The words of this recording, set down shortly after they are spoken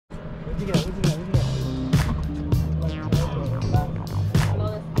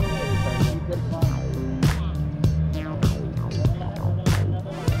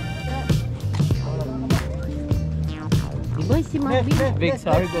Si Big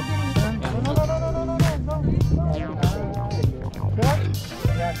Sargo.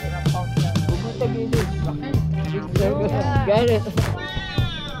 Got it.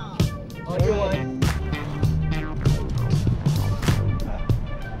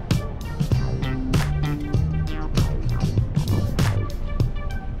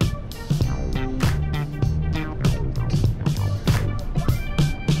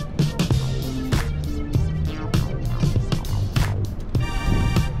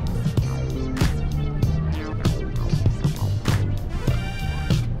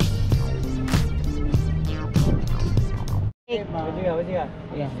 What you got?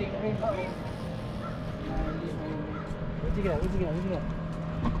 Yeah. What you got?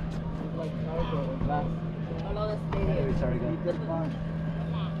 Like Sargo, bass. Hey, Sargo.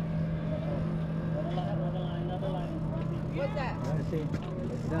 What's that? Let's see.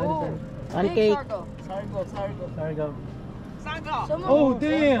 Oh, One big cake. Sargo. Sargo. Oh,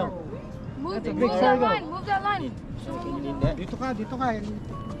 damn! Move, That's a move big that Sargo. line. Move that line. Dito ka.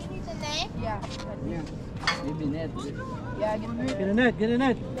 Yeah. Yeah. Maybe net. Yeah, get a Get a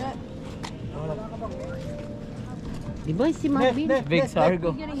net. Di ba si Marvin? Big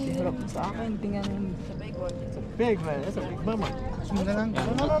Sargo. Sa akin, tingnan mo. It's a big one. It's a big man. That's a big mama. Sumunod lang.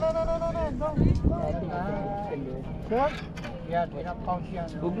 No. Sure? Yeah, we have pounds here.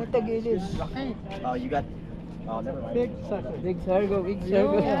 Huwag mo tagilid. Oh, you got. Oh, never mind. Big Sargo.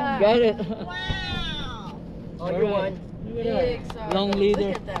 Yeah. Got it. Wow. Oh, you won. Big Sargo. Long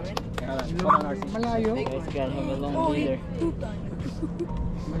leader. Look at that, man. Malayo. Guys gotta have a long leader.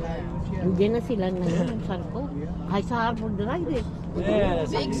 Hindi na sila ngayon ng Sargo. Ay, sa Harbor Drive eh. Yeah.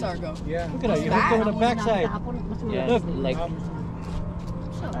 Big Sargo. Yeah. Look at that. You hooked over the backside. Yeah, Look.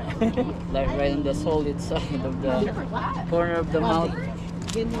 like right in the solid side of the corner of the mouth.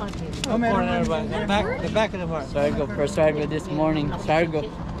 Corner, the back of the mark. Sargo for Sargo this morning. Sargo.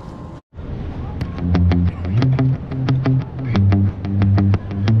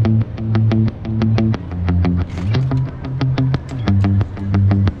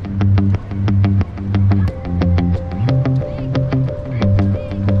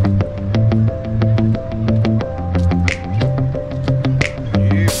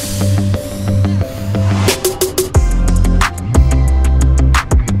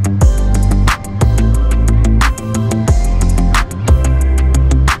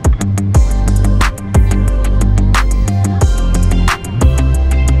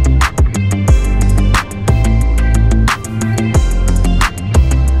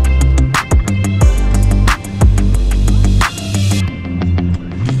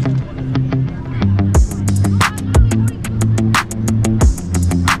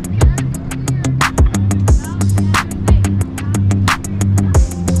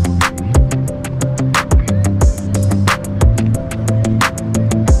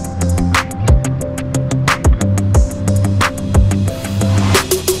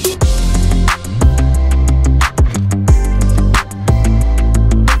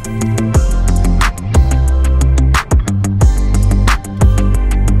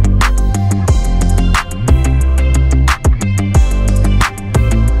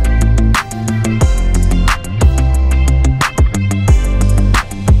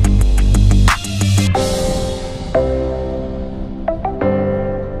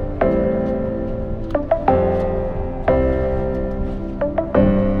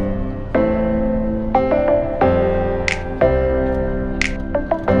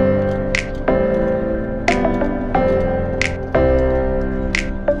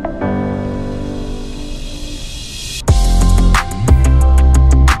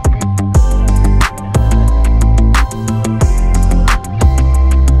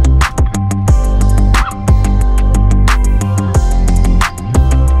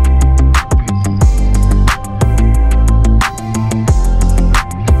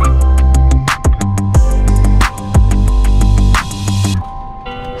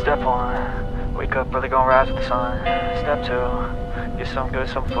 Really gonna rise with the sun. Step 2, get some good,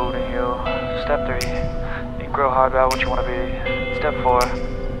 some food in you. Step 3, think real hard about what you wanna be. Step 4,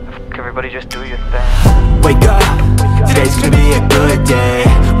 everybody just do your thing. Wake up, today's gonna be a good day.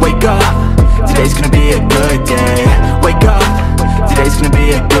 Wake up, today's gonna be a good day. Wake up, today's gonna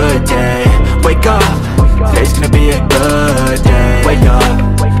be a good day. Wake up, today's gonna be a good day. Wake up,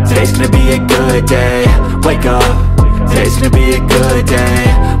 today's gonna be a good day. Wake up, today's gonna be a good day.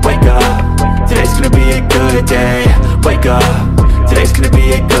 Wake up, today's gonna be a good day. Wake up, today's gonna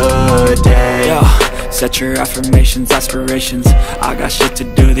be a good set your affirmations, aspirations. I got shit to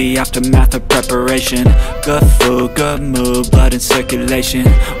do, the aftermath of preparation. Good food, good mood, blood in circulation.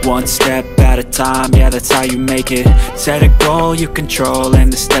 One step at a time, yeah, that's how you make it. Set a goal you control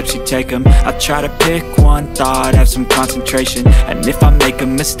and the steps you take them. I try to pick one thought, have some concentration. And if I make a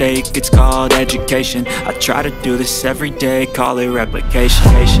mistake, it's called education. I try to do this every day, call it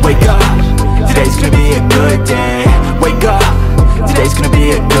replication. Wake up, today's gonna be a good day. Wake up, today's gonna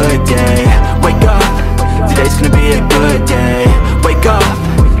be a good day. Wake up, today's gonna be a good day. Wake up,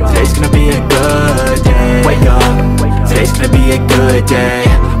 today's gonna be a good day. Wake up, today's gonna be a good day.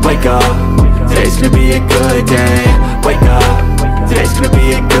 Wake up, today's gonna be a good day. Wake up, today's gonna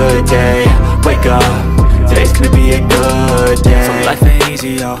be a good day. Wake up, today's gonna be a good day. So life ain't easy,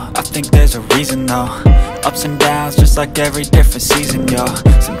 yo, I think there's a reason though. Ups and downs, just like every different season, yo.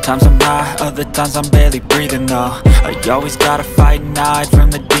 Sometimes I'm high, other times I'm barely breathing, though. I always gotta fight and hide from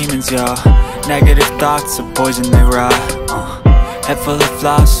the demons, yo. Negative thoughts are poison, they rot. Head full of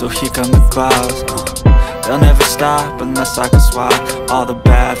flies, so here come the clouds. They'll never stop unless I can swap all the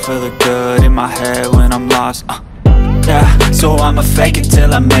bad for the good in my head when I'm lost. Yeah, so I'ma fake it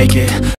till I make it.